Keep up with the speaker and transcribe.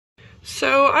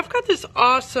So I've got this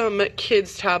awesome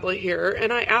kids tablet here,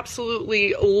 and I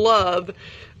absolutely love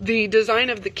the design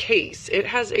of the case. It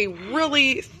has a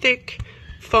really thick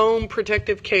foam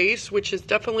protective case, which is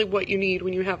definitely what you need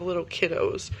when you have little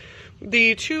kiddos.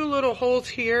 The two little holes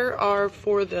here are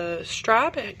for the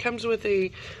strap. It comes with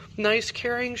a nice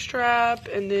carrying strap,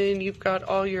 and then you've got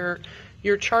all your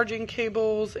charging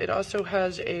cables. It also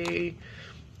has a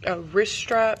wrist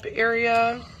strap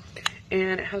area,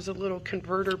 and it has a little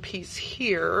converter piece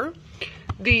here.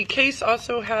 The case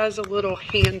also has a little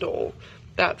handle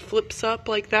that flips up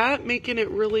like that, making it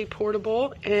really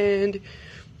portable and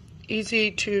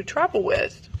easy to travel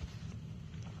with.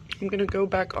 I'm going to go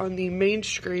back on the main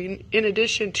screen. In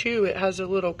addition to, it has a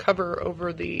little cover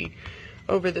over the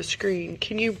screen.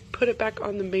 Can you put it back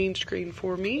on the main screen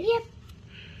for me? Yep.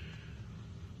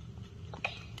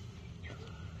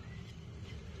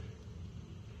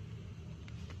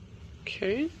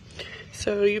 Okay,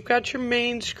 so you've got your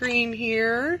main screen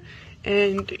here,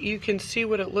 and you can see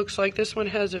what it looks like. This one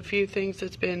has a few things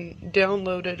that's been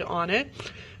downloaded on it,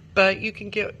 but you can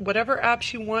get whatever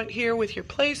apps you want here with your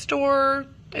Play Store.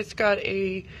 It's got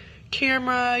a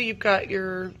camera, you've got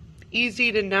your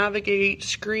easy to navigate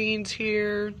screens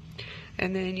here,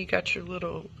 and then you got your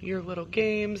little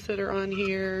games that are on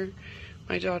here.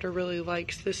 My daughter really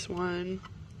likes this one.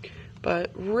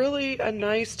 But really a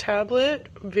nice tablet,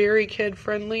 very kid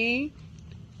friendly,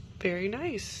 very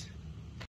nice.